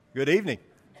Good evening.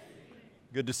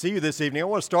 Good to see you this evening. I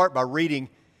want to start by reading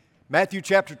Matthew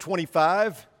chapter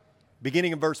 25,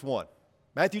 beginning in verse 1.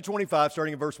 Matthew 25,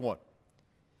 starting in verse 1.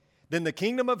 Then the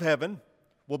kingdom of heaven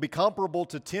will be comparable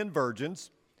to 10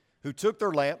 virgins who took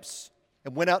their lamps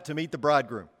and went out to meet the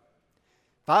bridegroom.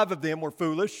 5 of them were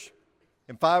foolish,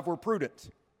 and 5 were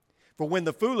prudent. For when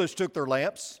the foolish took their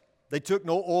lamps, they took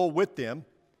no oil with them,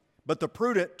 but the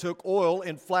prudent took oil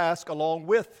in flask along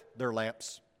with their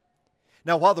lamps.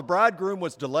 Now while the bridegroom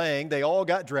was delaying, they all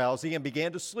got drowsy and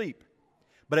began to sleep.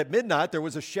 But at midnight there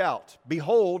was a shout,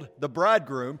 "Behold, the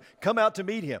bridegroom, come out to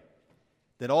meet him."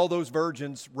 Then all those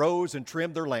virgins rose and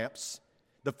trimmed their lamps.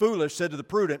 The foolish said to the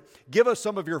prudent, "Give us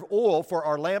some of your oil, for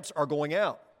our lamps are going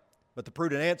out." But the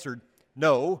prudent answered,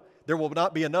 "No, there will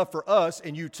not be enough for us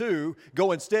and you too.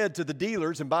 Go instead to the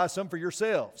dealers and buy some for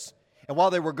yourselves." And while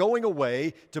they were going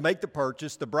away to make the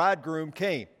purchase, the bridegroom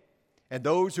came. And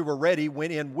those who were ready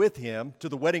went in with him to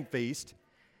the wedding feast,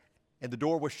 and the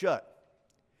door was shut.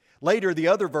 Later, the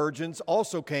other virgins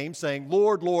also came, saying,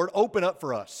 "Lord, Lord, open up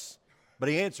for us." But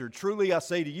he answered, "Truly I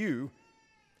say to you,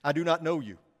 I do not know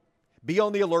you. Be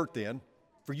on the alert then,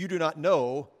 for you do not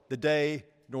know the day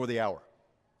nor the hour."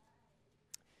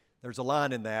 There's a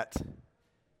line in that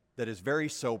is very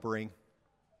sobering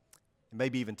and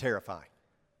maybe even terrifying.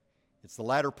 It's the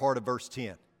latter part of verse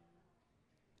 10.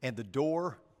 And the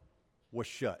door was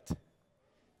shut.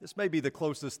 This may be the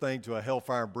closest thing to a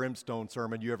hellfire and brimstone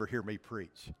sermon you ever hear me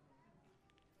preach.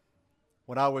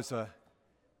 When I was a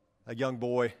young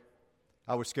boy,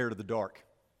 I was scared of the dark.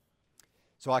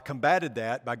 So I combated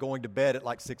that by going to bed at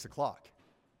like 6 o'clock.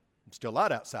 It's still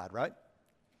light outside, right?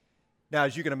 Now,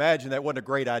 as you can imagine, that wasn't a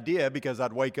great idea because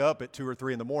I'd wake up at 2 or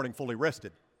 3 in the morning fully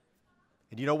rested.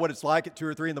 And you know what it's like at 2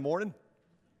 or 3 in the morning?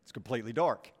 It's completely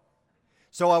dark.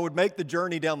 So I would make the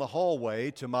journey down the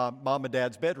hallway to my mom and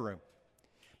dad's bedroom.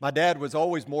 My dad was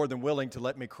always more than willing to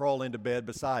let me crawl into bed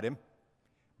beside him.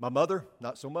 My mother,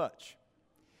 not so much.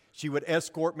 She would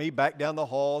escort me back down the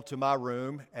hall to my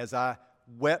room as I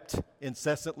wept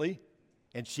incessantly,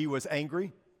 and she was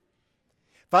angry.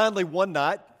 Finally, one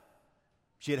night,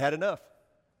 she had had enough.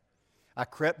 I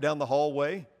crept down the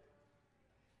hallway.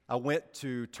 I went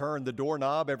to turn the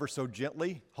doorknob ever so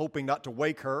gently, hoping not to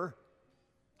wake her,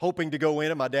 hoping to go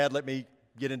in, and my dad let me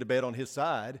get into bed on his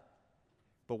side.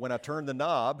 But when I turned the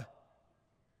knob,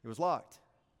 it was locked.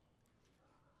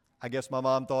 I guess my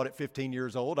mom thought at 15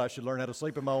 years old I should learn how to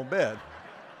sleep in my own bed.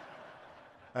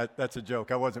 That's a joke.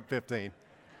 I wasn't 15.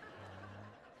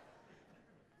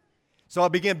 So I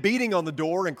began beating on the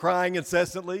door and crying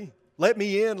incessantly, "Let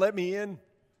me in, let me in."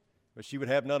 But she would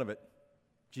have none of it.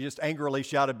 She just angrily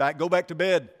shouted back, "Go back to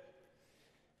bed."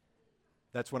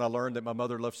 That's when I learned that my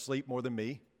mother loved sleep more than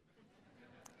me.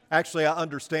 Actually, I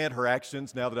understand her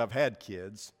actions now that I've had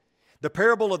kids. The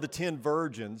parable of the 10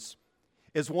 virgins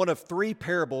is one of 3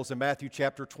 parables in Matthew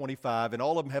chapter 25, and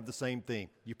all of them have the same theme.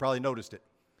 You probably noticed it.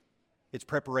 It's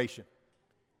preparation.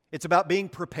 It's about being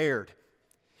prepared.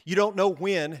 You don't know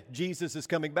when Jesus is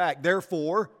coming back.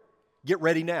 Therefore, get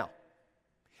ready now.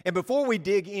 And before we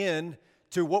dig in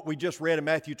to what we just read in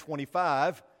Matthew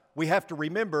 25, we have to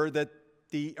remember that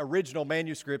the original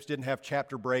manuscripts didn't have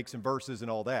chapter breaks and verses and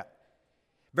all that.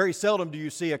 Very seldom do you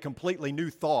see a completely new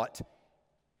thought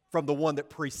from the one that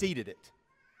preceded it.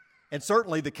 And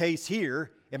certainly the case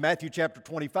here in Matthew chapter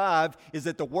 25 is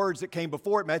that the words that came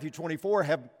before it, Matthew 24,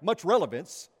 have much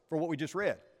relevance for what we just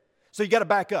read. So you got to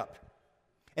back up.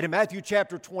 And in Matthew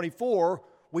chapter 24,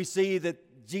 we see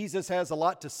that Jesus has a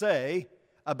lot to say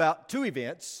about 2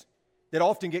 events that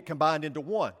often get combined into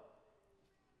one.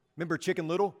 Remember Chicken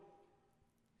Little?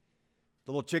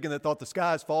 The little chicken that thought the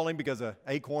sky is falling because an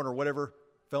acorn or whatever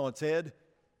fell on its head,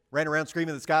 ran around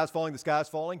screaming, "The sky's falling, the sky's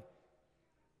falling."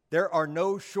 There are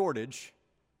no shortage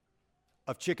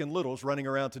of Chicken Littles running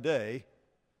around today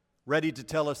ready to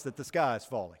tell us that the sky is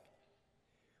falling.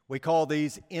 We call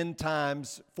these end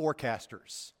times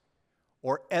forecasters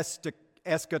or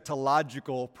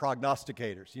eschatological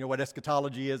prognosticators. You know what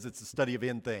eschatology is? It's the study of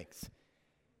end things.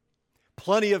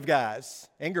 Plenty of guys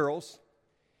and girls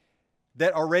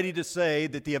that are ready to say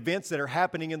that the events that are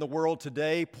happening in the world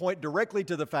today point directly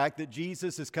to the fact that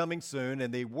Jesus is coming soon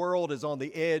and the world is on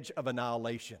the edge of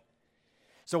annihilation.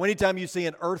 So anytime you see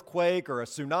an earthquake or a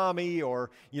tsunami or,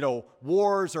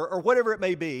 wars or whatever it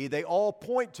may be, they all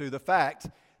point to the fact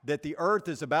that the earth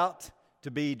is about to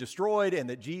be destroyed and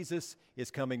that Jesus is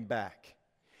coming back.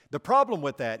 The problem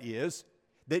with that is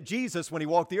that Jesus, when he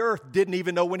walked the earth, didn't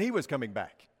even know when he was coming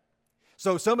back.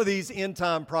 So some of these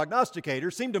end-time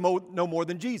prognosticators seem to know more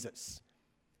than Jesus.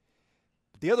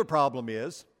 But the other problem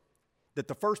is that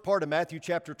the first part of Matthew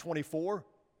chapter 24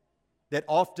 that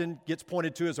often gets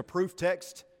pointed to as a proof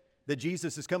text that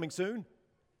Jesus is coming soon?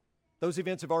 Those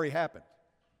events have already happened.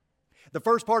 The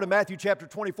first part of Matthew chapter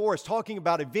 24 is talking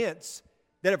about events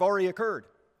that have already occurred.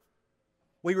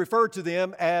 We refer to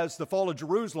them as the fall of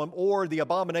Jerusalem or the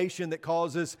abomination that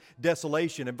causes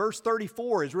desolation. And verse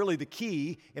 34 is really the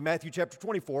key in Matthew chapter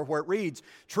 24, where it reads,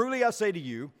 "Truly I say to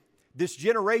you, this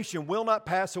generation will not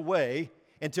pass away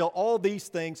until all these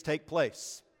things take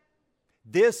place."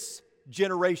 This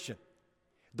generation,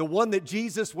 the one that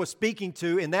Jesus was speaking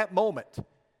to in that moment,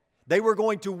 they were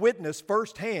going to witness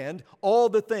firsthand all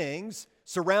the things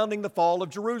surrounding the fall of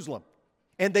Jerusalem.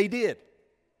 And they did.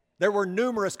 There were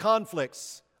numerous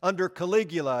conflicts under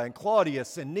Caligula and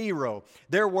Claudius and Nero.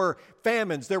 There were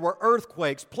famines, there were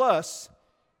earthquakes. Plus,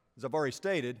 as I've already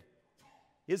stated,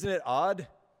 isn't it odd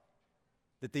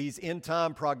that these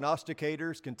end-time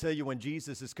prognosticators can tell you when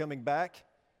Jesus is coming back?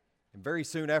 And very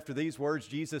soon after these words,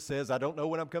 Jesus says, "I don't know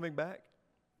when I'm coming back."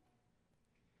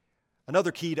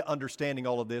 Another key to understanding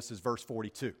all of this is verse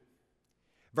 42.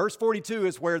 Verse 42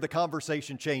 is where the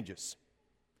conversation changes.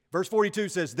 Verse 42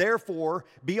 says, "Therefore,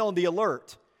 be on the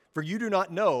alert, for you do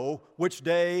not know which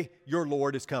day your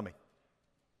Lord is coming."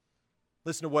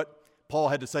 Listen to what Paul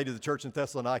had to say to the church in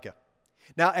Thessalonica.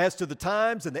 "Now, as to the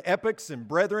times and the epochs, and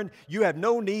brethren, you have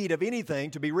no need of anything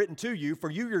to be written to you, for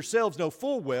you yourselves know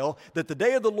full well that the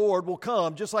day of the Lord will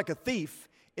come just like a thief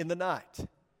in the night."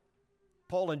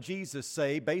 Paul and Jesus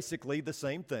say basically the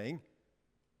same thing.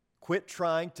 Quit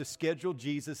trying to schedule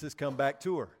Jesus' comeback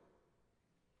tour.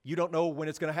 You don't know when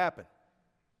it's going to happen.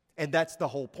 And that's the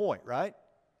whole point, right?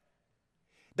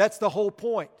 That's the whole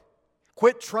point.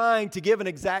 Quit trying to give an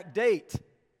exact date.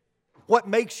 What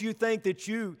makes you think that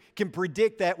you can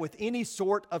predict that with any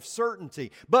sort of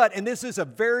certainty? But, and this is a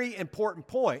very important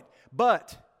point,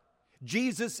 but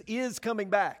Jesus is coming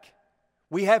back.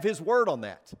 We have His word on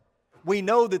that. We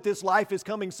know that this life is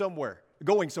going somewhere.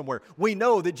 We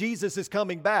know that Jesus is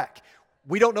coming back.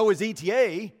 We don't know His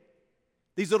ETA.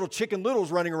 These little Chicken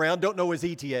Littles running around don't know His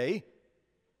ETA,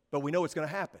 but we know it's going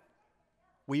to happen.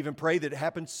 We even pray that it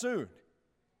happens soon.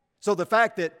 So the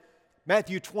fact that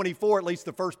Matthew 24, at least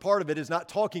the first part of it, is not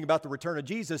talking about the return of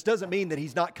Jesus doesn't mean that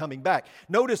He's not coming back.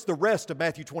 Notice the rest of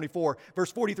Matthew 24,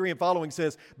 verse 43 and following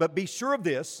says, "But be sure of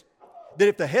this, that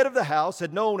if the head of the house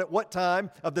had known at what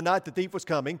time of the night the thief was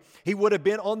coming, he would have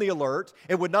been on the alert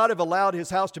and would not have allowed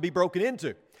his house to be broken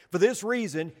into. For this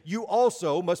reason, you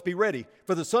also must be ready,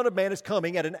 for the Son of Man is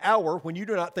coming at an hour when you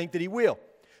do not think that He will.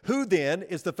 Who then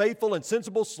is the faithful and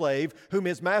sensible slave whom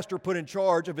his master put in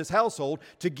charge of his household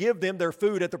to give them their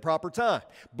food at the proper time?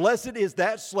 Blessed is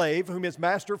that slave whom his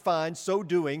master finds so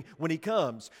doing when he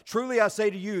comes. Truly I say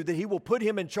to you that he will put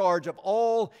him in charge of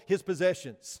all his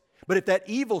possessions. But if that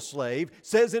evil slave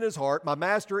says in his heart, 'My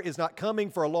master is not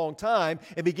coming for a long time,'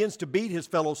 and begins to beat his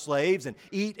fellow slaves and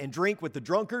eat and drink with the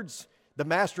drunkards, the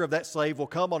master of that slave will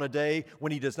come on a day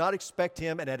when he does not expect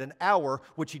him and at an hour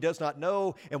which he does not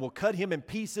know, and will cut him in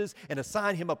pieces and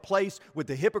assign him a place with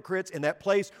the hypocrites, in that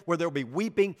place where there will be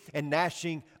weeping and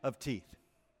gnashing of teeth."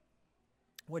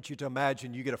 I want you to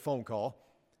imagine you get a phone call.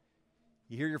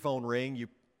 You hear your phone ring, you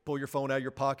pull your phone out of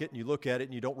your pocket and you look at it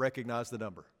and you don't recognize the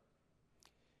number.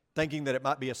 Thinking that it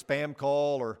might be a spam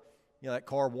call or that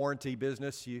car warranty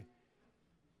business, you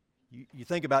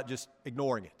think about just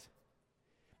ignoring it.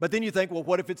 But then you think, well,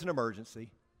 what if it's an emergency?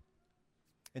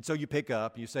 And so you pick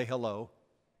up, you say hello,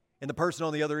 and the person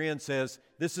on the other end says,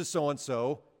 "This is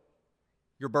so-and-so,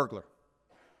 your burglar."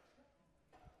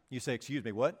 You say, "Excuse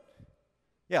me, what?"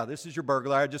 "Yeah, this is your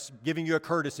burglar. I'm just giving you a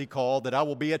courtesy call that I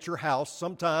will be at your house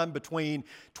sometime between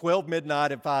 12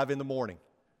 midnight and 5 in the morning."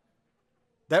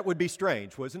 That would be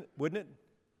strange, wouldn't it?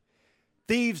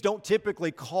 Thieves don't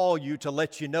typically call you to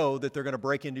let you know that they're going to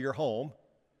break into your home,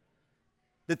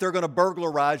 that they're going to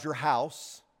burglarize your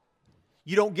house.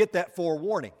 You don't get that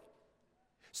forewarning.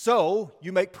 So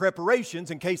you make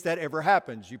preparations in case that ever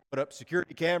happens. You put up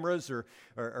security cameras, or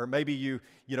maybe you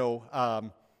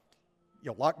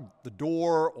lock the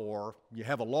door, or you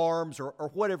have alarms,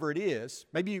 or whatever it is.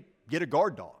 Maybe you get a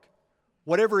guard dog.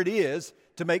 Whatever it is,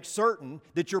 to make certain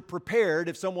that you're prepared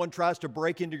if someone tries to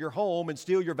break into your home and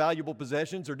steal your valuable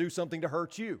possessions or do something to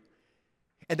hurt you.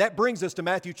 And that brings us to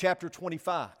Matthew chapter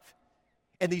 25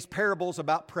 and these parables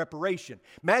about preparation.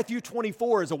 Matthew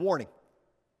 24 is a warning.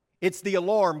 It's the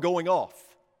alarm going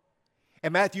off.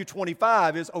 And Matthew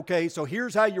 25 is, okay, so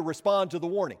here's how you respond to the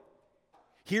warning.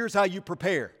 Here's how you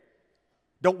prepare.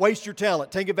 Don't waste your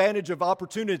talent. Take advantage of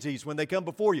opportunities when they come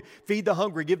before you. Feed the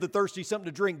hungry, give the thirsty something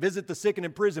to drink, visit the sick and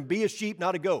in prison. Be a sheep,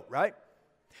 not a goat, right?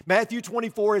 Matthew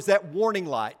 24 is that warning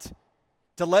light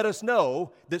to let us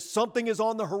know that something is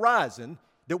on the horizon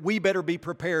that we better be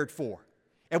prepared for.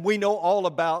 And we know all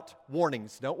about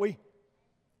warnings, don't we?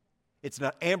 It's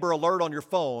an Amber Alert on your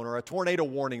phone, or a tornado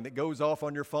warning that goes off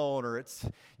on your phone, or it's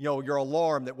your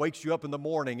alarm that wakes you up in the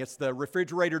morning. It's the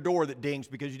refrigerator door that dings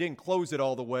because you didn't close it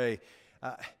all the way.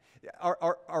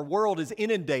 Our world is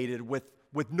inundated with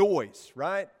noise,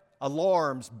 right?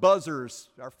 Alarms, buzzers,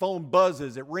 our phone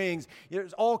buzzes, it rings.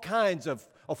 There's all kinds of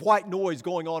white noise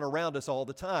going on around us all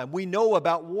the time. We know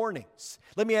about warnings.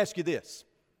 Let me ask you this.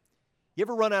 You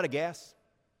ever run out of gas?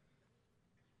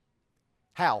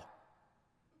 How?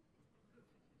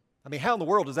 I mean, how in the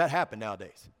world does that happen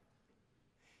nowadays?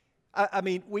 I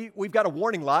mean, we've got a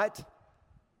warning light.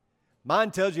 Mine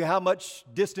tells you how much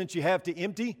distance you have to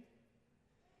empty.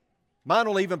 Mine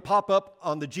will even pop up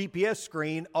on the GPS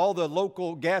screen all the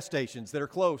local gas stations that are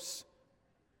close.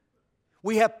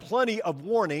 We have plenty of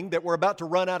warning that we're about to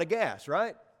run out of gas,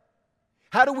 right?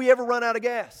 How do we ever run out of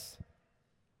gas?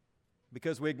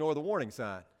 Because we ignore the warning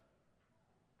sign.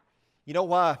 You know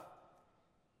why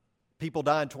people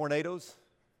die in tornadoes?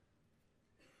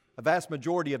 A vast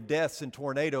majority of deaths in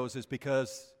tornadoes is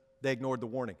because they ignored the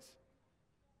warnings.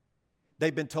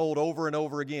 They've been told over and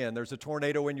over again, there's a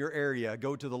tornado in your area,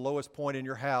 go to the lowest point in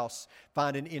your house,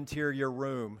 find an interior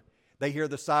room. They hear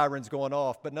the sirens going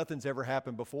off, but nothing's ever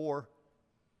happened before.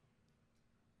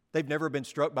 They've never been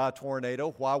struck by a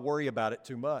tornado. Why worry about it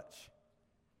too much?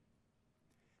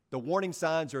 The warning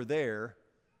signs are there.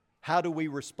 How do we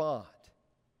respond?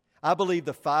 I believe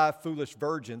the 5 foolish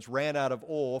virgins ran out of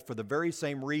oil for the very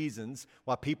same reasons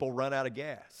why people run out of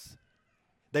gas.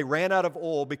 They ran out of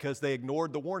oil because they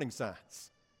ignored the warning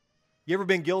signs. You ever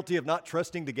been guilty of not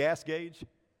trusting the gas gauge?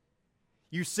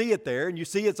 You see it there, and you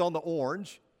see it's on the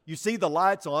orange. You see the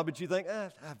lights on, but you think,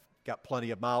 I've got plenty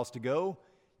of miles to go.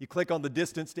 You click on the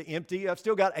distance to empty. I've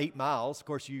still got 8 miles. Of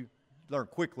course, you learn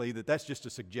quickly that that's just a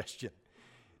suggestion,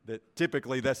 that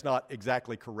typically that's not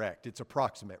exactly correct. It's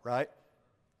approximate, right?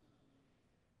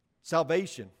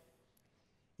 Salvation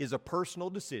is a personal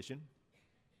decision,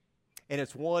 and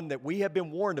it's one that we have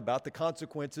been warned about the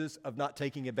consequences of not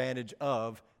taking advantage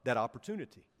of that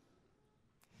opportunity.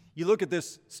 You look at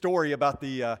this story about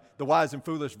the wise and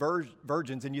foolish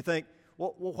virgins, and you think,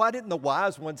 well, why didn't the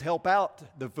wise ones help out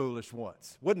the foolish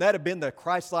ones? Wouldn't that have been the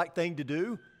Christ-like thing to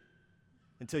do?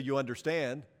 Until you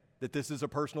understand that this is a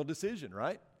personal decision,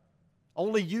 right?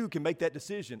 Only you can make that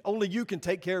decision. Only you can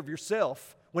take care of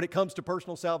yourself when it comes to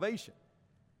personal salvation.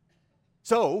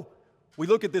 So, we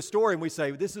look at this story and we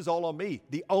say, this is all on me.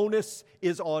 The onus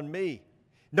is on me.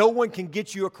 No one can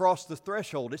get you across the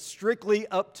threshold. It's strictly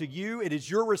up to you. It is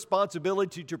your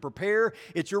responsibility to prepare.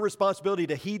 It's your responsibility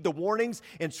to heed the warnings.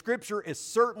 And Scripture is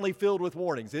certainly filled with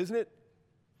warnings, isn't it?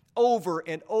 Over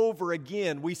and over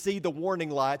again, we see the warning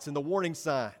lights and the warning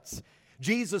signs.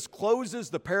 Jesus closes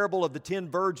the parable of the 10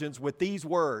 virgins with these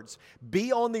words,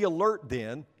 "Be on the alert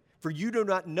then, for you do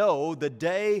not know the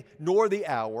day nor the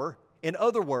hour." In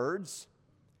other words,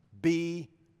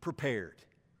 be prepared.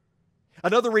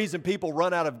 Another reason people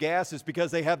run out of gas is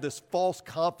because they have this false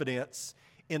confidence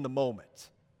in the moment.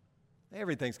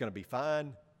 Everything's going to be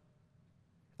fine.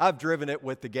 I've driven it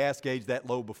with the gas gauge that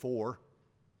low before.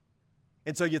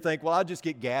 And so you think, well, I'll just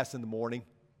get gas in the morning.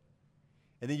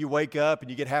 And then you wake up and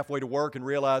you get halfway to work and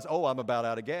realize, oh, I'm about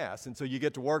out of gas. And so you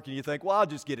get to work and you think, well, I'll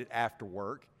just get it after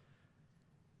work.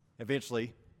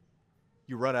 Eventually,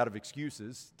 you run out of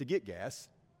excuses to get gas.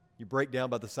 You break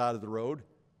down by the side of the road.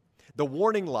 The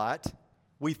warning light,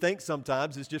 we think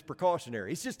sometimes, is just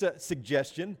precautionary. It's just a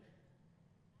suggestion.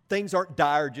 Things aren't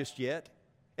dire just yet.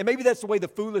 And maybe that's the way the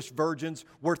foolish virgins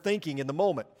were thinking in the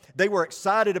moment. They were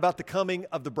excited about the coming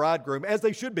of the bridegroom, as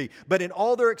they should be. But in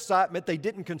all their excitement, they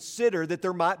didn't consider that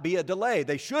there might be a delay.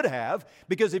 They should have,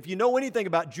 because if you know anything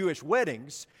about Jewish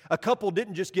weddings, a couple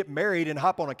didn't just get married and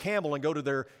hop on a camel and go to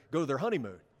their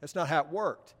honeymoon. That's not how it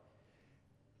worked.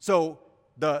 So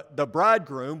the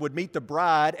bridegroom would meet the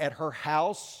bride at her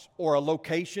house or a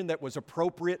location that was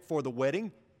appropriate for the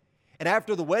wedding. And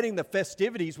after the wedding, the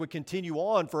festivities would continue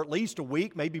on for at least a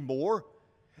week, maybe more.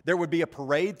 There would be a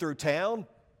parade through town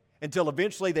until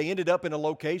eventually they ended up in a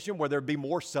location where there'd be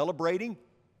more celebrating.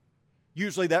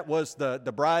 Usually that was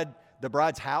the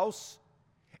bride's house.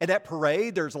 And that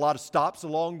parade, there's a lot of stops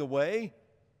along the way.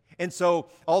 And so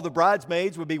all the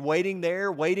bridesmaids would be waiting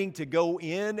there, waiting to go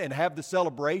in and have the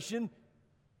celebration.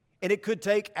 And it could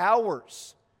take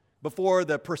hours before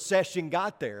the procession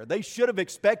got there. They should have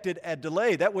expected a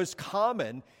delay. That was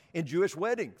common in Jewish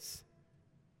weddings.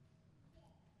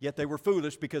 Yet they were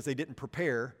foolish because they didn't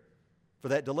prepare for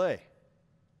that delay.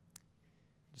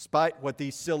 Despite what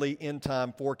these silly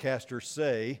end-time forecasters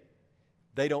say,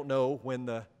 they don't know when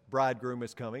the bridegroom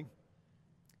is coming.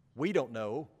 We don't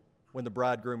know when the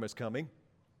bridegroom is coming.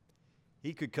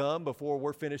 He could come before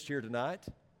we're finished here tonight,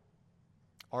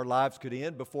 Our lives could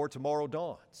end before tomorrow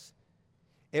dawns.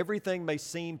 Everything may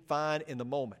seem fine in the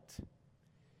moment.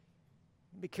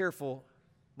 Be careful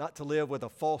not to live with a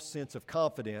false sense of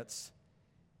confidence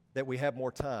that we have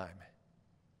more time.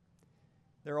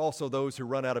 There are also those who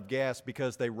run out of gas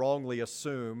because they wrongly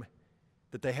assume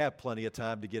that they have plenty of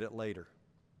time to get it later.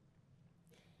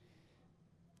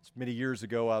 Many years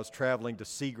ago, I was traveling to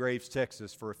Seagraves,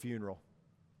 Texas for a funeral.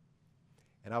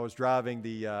 And I was driving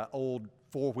the old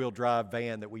four-wheel drive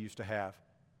van that we used to have.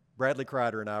 Bradley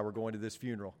Kreider and I were going to this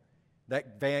funeral.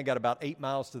 That van got about 8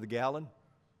 miles to the gallon.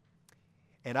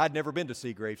 And I'd never been to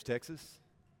Seagraves, Texas.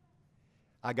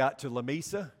 I got to La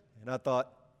Mesa, and I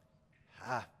thought,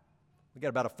 we got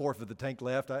about a fourth of the tank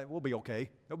left. We'll be okay.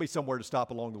 There'll be somewhere to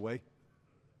stop along the way.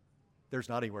 There's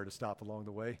not anywhere to stop along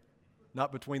the way.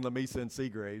 Not between La Mesa and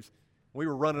Seagraves. We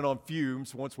were running on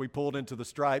fumes once we pulled into the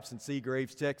Stripes in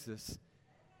Seagraves, Texas.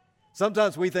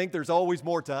 Sometimes we think there's always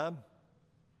more time.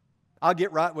 I'll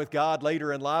get right with God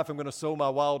later in life. I'm going to sow my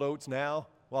wild oats now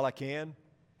while I can.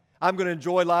 I'm going to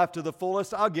enjoy life to the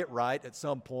fullest. I'll get right at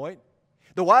some point.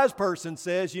 The wise person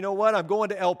says, you know what, I'm going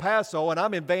to El Paso and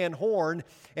I'm in Van Horn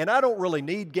and I don't really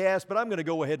need gas, but I'm going to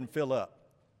go ahead and fill up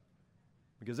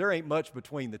because there ain't much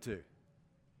between the two.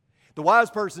 The wise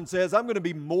person says, I'm going to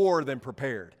be more than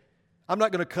prepared. I'm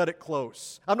not going to cut it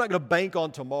close. I'm not going to bank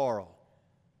on tomorrow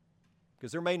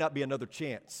because there may not be another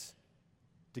chance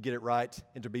to get it right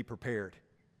and to be prepared.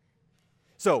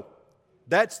 So,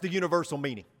 that's the universal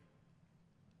meaning.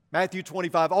 Matthew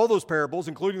 25, all those parables,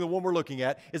 including the one we're looking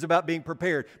at, is about being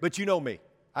prepared. But you know me.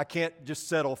 I can't just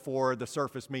settle for the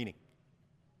surface meaning.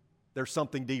 There's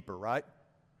something deeper, right?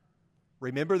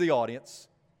 Remember the audience.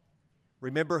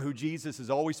 Remember who Jesus is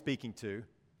always speaking to.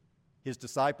 His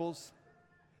disciples,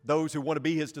 those who want to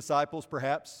be His disciples,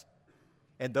 perhaps,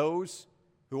 and those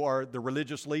who are the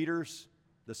religious leaders,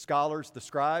 the scholars, the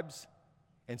scribes,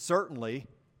 and certainly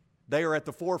they are at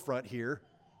the forefront here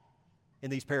in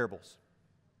these parables.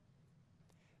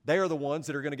 They are the ones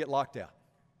that are going to get locked out.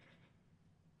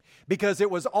 Because it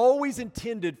was always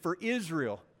intended for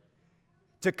Israel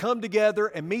to come together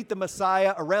and meet the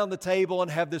Messiah around the table and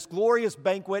have this glorious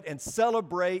banquet and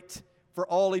celebrate for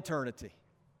all eternity.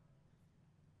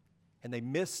 And they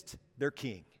missed their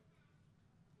king.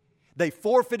 They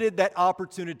forfeited that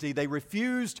opportunity. They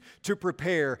refused to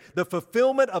prepare. The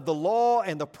fulfillment of the law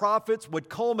and the prophets would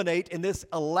culminate in this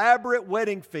elaborate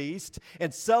wedding feast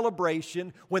and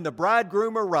celebration when the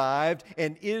bridegroom arrived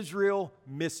and Israel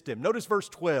missed him. Notice verse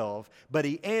 12. But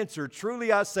he answered,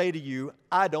 truly I say to you,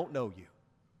 I don't know you.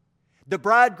 The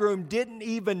bridegroom didn't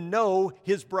even know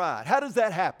his bride. How does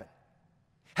that happen?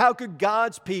 How could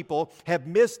God's people have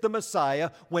missed the Messiah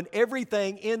when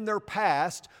everything in their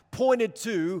past pointed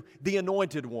to the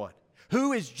Anointed One?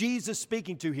 Who is Jesus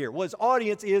speaking to here? Well, His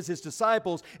audience is His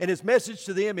disciples, and His message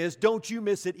to them is, don't you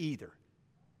miss it either.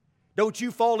 Don't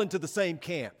you fall into the same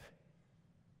camp.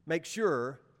 Make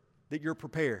sure that you're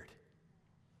prepared.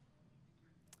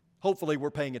 Hopefully, we're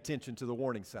paying attention to the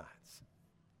warning signs.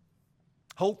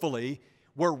 Hopefully,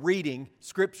 we're reading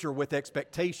Scripture with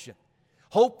expectation.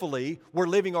 Hopefully, we're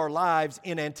living our lives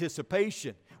in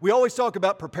anticipation. We always talk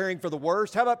about preparing for the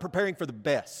worst. How about preparing for the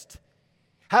best?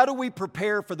 How do we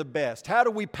prepare for the best? How do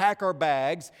we pack our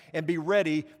bags and be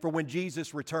ready for when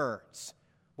Jesus returns?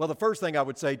 Well, the first thing I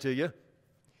would say to you,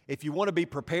 if you want to be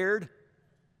prepared,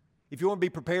 if you want to be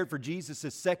prepared for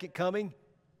Jesus' second coming,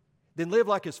 then live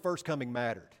like His first coming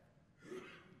mattered.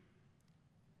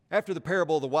 After the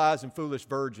parable of the wise and foolish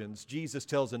virgins, Jesus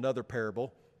tells another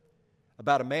parable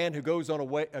about a man who goes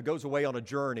away on a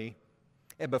journey,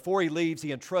 and before he leaves,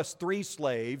 he entrusts 3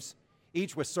 slaves,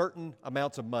 each with certain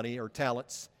amounts of money or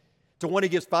talents. To one he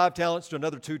gives 5 talents, to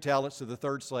another 2 talents, to the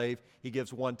third slave he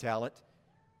gives 1 talent.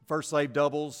 The first slave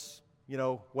doubles,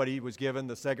 what he was given.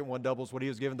 The second one doubles what he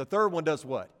was given. The third one does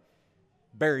what?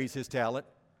 Buries his talent.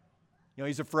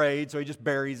 He's afraid, so he just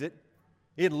buries it.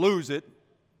 He didn't lose it,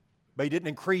 but he didn't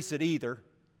increase it either.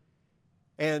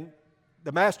 And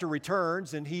the master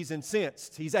returns and he's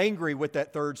incensed. He's angry with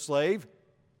that third slave.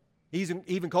 He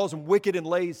even calls him wicked and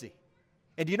lazy.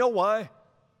 And do you know why?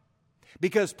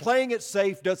 Because playing it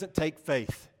safe doesn't take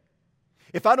faith.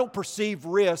 If I don't perceive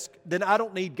risk, then I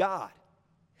don't need God.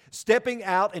 Stepping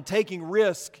out and taking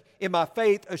risk in my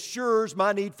faith assures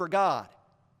my need for God.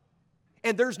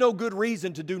 And there's no good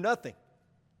reason to do nothing.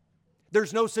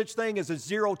 There's no such thing as a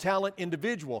zero-talent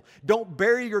individual. Don't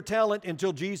bury your talent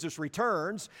until Jesus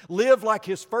returns. Live like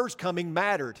His first coming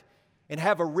mattered and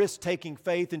have a risk-taking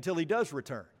faith until He does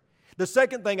return. The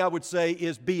second thing I would say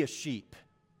is be a sheep.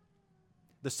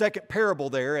 The second parable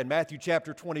there in Matthew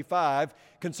chapter 25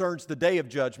 concerns the day of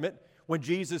judgment when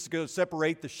Jesus is going to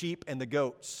separate the sheep and the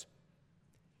goats.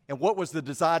 And what was the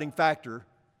deciding factor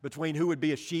between who would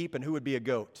be a sheep and who would be a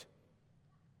goat?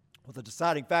 Well, the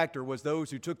deciding factor was those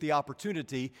who took the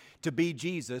opportunity to be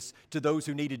Jesus to those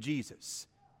who needed Jesus.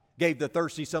 Gave the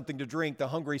thirsty something to drink, the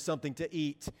hungry something to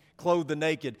eat, clothed the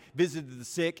naked, visited the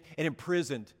sick, and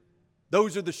imprisoned.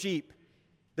 Those are the sheep.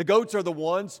 The goats are the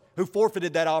ones who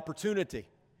forfeited that opportunity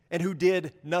and who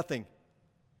did nothing.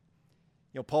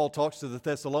 You know, Paul talks to the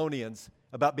Thessalonians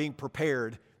about being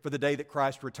prepared for the day that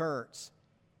Christ returns.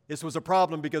 This was a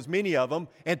problem because many of them,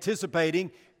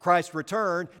 anticipating Christ's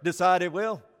return, decided,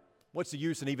 well, what's the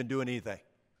use in even doing anything?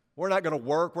 We're not going to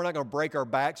work. We're not going to break our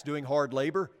backs doing hard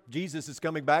labor. Jesus is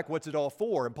coming back. What's it all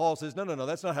for? And Paul says, no,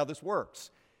 that's not how this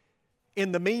works.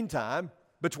 In the meantime,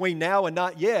 between now and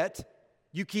not yet,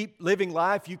 you keep living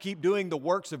life. You keep doing the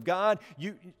works of God.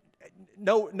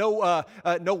 No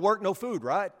work, no food,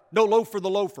 right? No loaf for the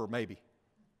loafer, maybe.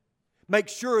 Make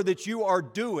sure that you are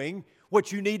doing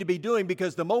what you need to be doing,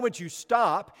 because the moment you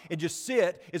stop and just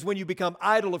sit is when you become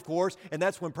idle, of course, and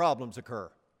that's when problems occur.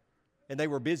 And they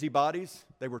were busybodies.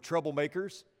 They were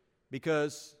troublemakers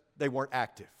because they weren't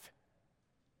active.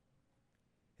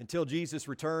 Until Jesus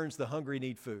returns, the hungry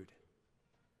need food.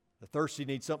 The thirsty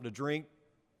need something to drink.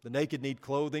 The naked need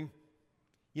clothing.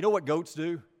 You know what goats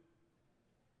do?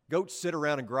 Goats sit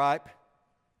around and gripe,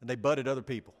 and they butt at other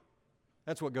people.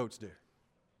 That's what goats do.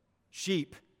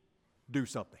 Sheep do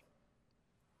something.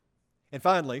 And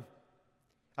finally,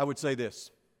 I would say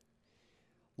this.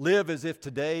 Live as if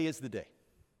today is the day.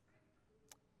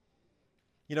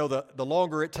 You know, the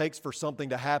longer it takes for something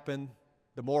to happen,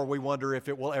 the more we wonder if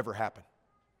it will ever happen.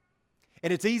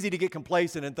 And it's easy to get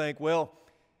complacent and think, well,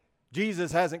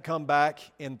 Jesus hasn't come back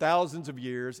in thousands of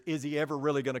years. Is he ever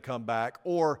really going to come back?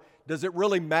 Or does it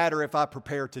really matter if I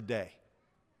prepare today?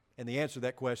 And the answer to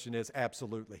that question is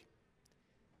absolutely.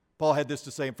 Paul had this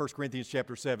to say in 1 Corinthians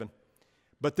chapter 7.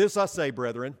 But this I say,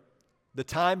 brethren, the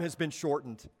time has been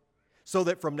shortened, so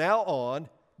that from now on,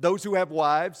 those who have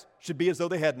wives should be as though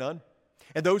they had none,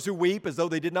 and those who weep as though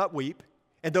they did not weep,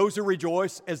 and those who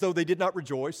rejoice as though they did not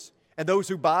rejoice, and those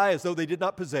who buy as though they did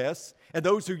not possess, and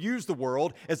those who use the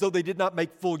world as though they did not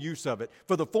make full use of it.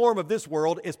 For the form of this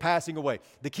world is passing away.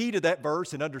 The key to that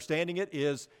verse and understanding it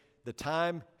is the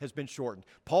time has been shortened.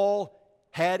 Paul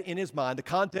had in his mind, the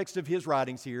context of his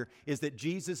writings here is that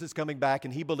Jesus is coming back,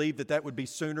 and he believed that that would be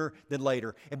sooner than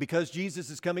later. And because Jesus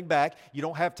is coming back, you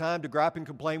don't have time to gripe and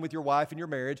complain with your wife in your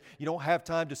marriage. You don't have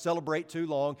time to celebrate too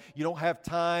long. You don't have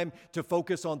time to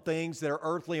focus on things that are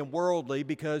earthly and worldly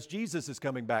because Jesus is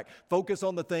coming back. Focus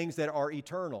on the things that are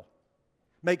eternal.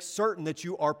 Make certain that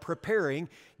you are preparing,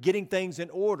 getting things in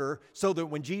order so that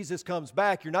when Jesus comes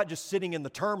back, you're not just sitting in the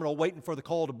terminal waiting for the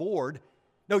call to board.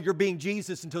 No, you're being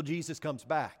Jesus until Jesus comes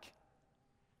back.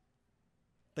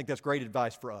 I think that's great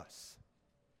advice for us,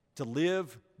 to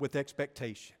live with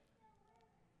expectation.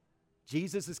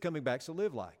 Jesus is coming back, so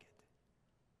live like it.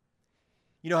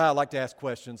 You know how I like to ask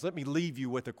questions. Let me leave you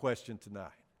with a question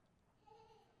tonight.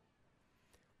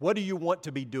 What do you want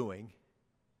to be doing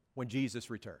when Jesus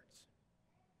returns?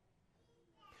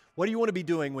 What do you want to be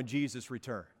doing when Jesus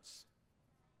returns?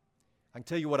 I can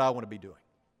tell you what I want to be doing.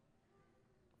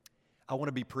 I want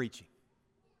to be preaching.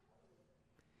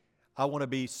 I want to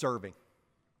be serving.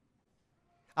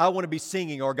 I want to be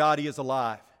singing, Our God, He is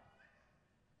alive.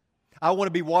 I want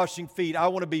to be washing feet. I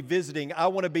want to be visiting. I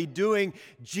want to be doing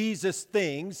Jesus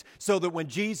things so that when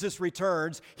Jesus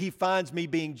returns, He finds me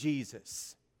being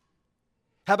Jesus.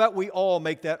 How about we all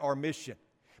make that our mission?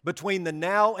 Between the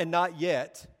now and not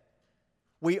yet,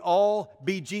 we all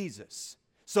be Jesus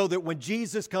so that when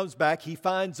Jesus comes back, He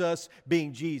finds us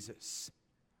being Jesus.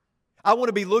 I want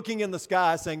to be looking in the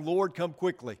sky saying, Lord, come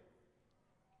quickly.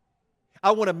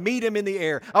 I want to meet Him in the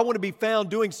air. I want to be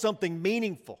found doing something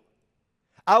meaningful.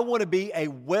 I want to be a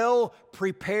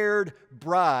well-prepared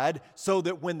bride so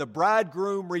that when the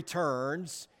bridegroom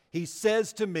returns, he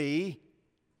says to me,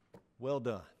 well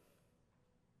done.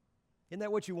 Isn't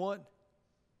that what you want?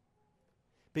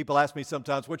 People ask me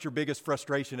sometimes, what's your biggest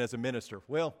frustration as a minister?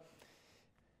 Well,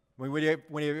 when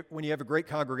you have a great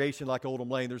congregation like Oldham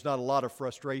Lane, there's not a lot of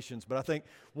frustrations, but I think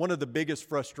one of the biggest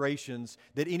frustrations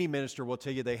that any minister will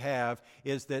tell you they have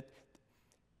is that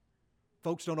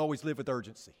folks don't always live with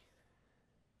urgency.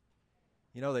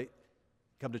 You know, they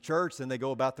come to church, then they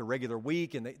go about their regular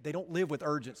week, and they don't live with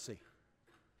urgency.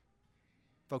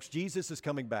 Folks, Jesus is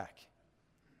coming back,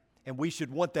 and we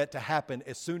should want that to happen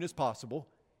as soon as possible.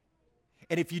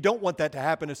 And if you don't want that to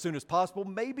happen as soon as possible,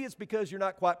 maybe it's because you're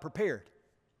not quite prepared.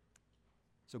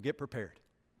 So get prepared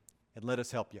and let us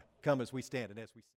help you. Come as we stand and as we